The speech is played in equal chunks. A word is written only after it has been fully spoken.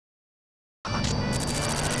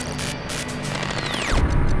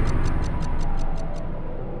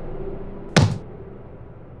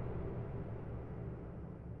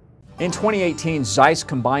In 2018, Zeiss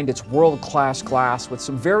combined its world-class glass with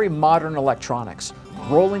some very modern electronics,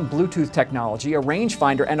 rolling Bluetooth technology, a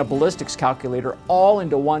rangefinder, and a ballistics calculator all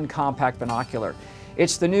into one compact binocular.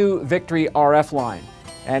 It's the new Victory RF line,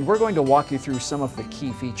 and we're going to walk you through some of the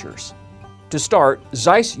key features. To start,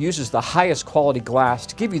 Zeiss uses the highest quality glass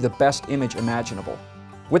to give you the best image imaginable.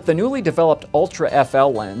 With the newly developed Ultra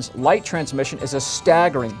FL lens, light transmission is a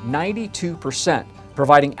staggering 92%,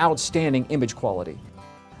 providing outstanding image quality.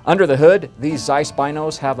 Under the hood, these Zeiss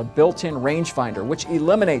binos have a built-in rangefinder, which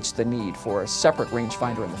eliminates the need for a separate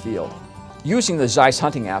rangefinder in the field. Using the Zeiss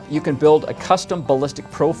hunting app, you can build a custom ballistic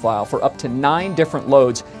profile for up to 9 different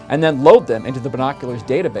loads and then load them into the binoculars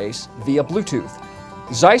database via Bluetooth.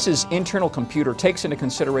 Zeiss's internal computer takes into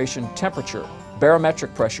consideration temperature,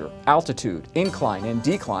 barometric pressure, altitude, incline, and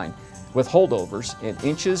decline, with holdovers in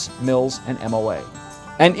inches, mils, and MOA.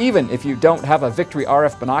 And even if you don't have a Victory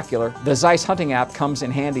RF binocular, the Zeiss hunting app comes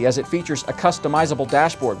in handy as it features a customizable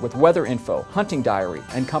dashboard with weather info, hunting diary,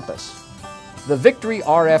 and compass. The Victory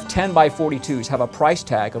RF 10x42s have a price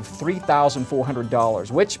tag of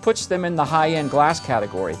 $3,400, which puts them in the high-end glass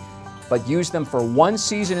category, but use them for one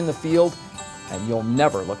season in the field and you'll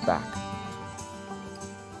never look back.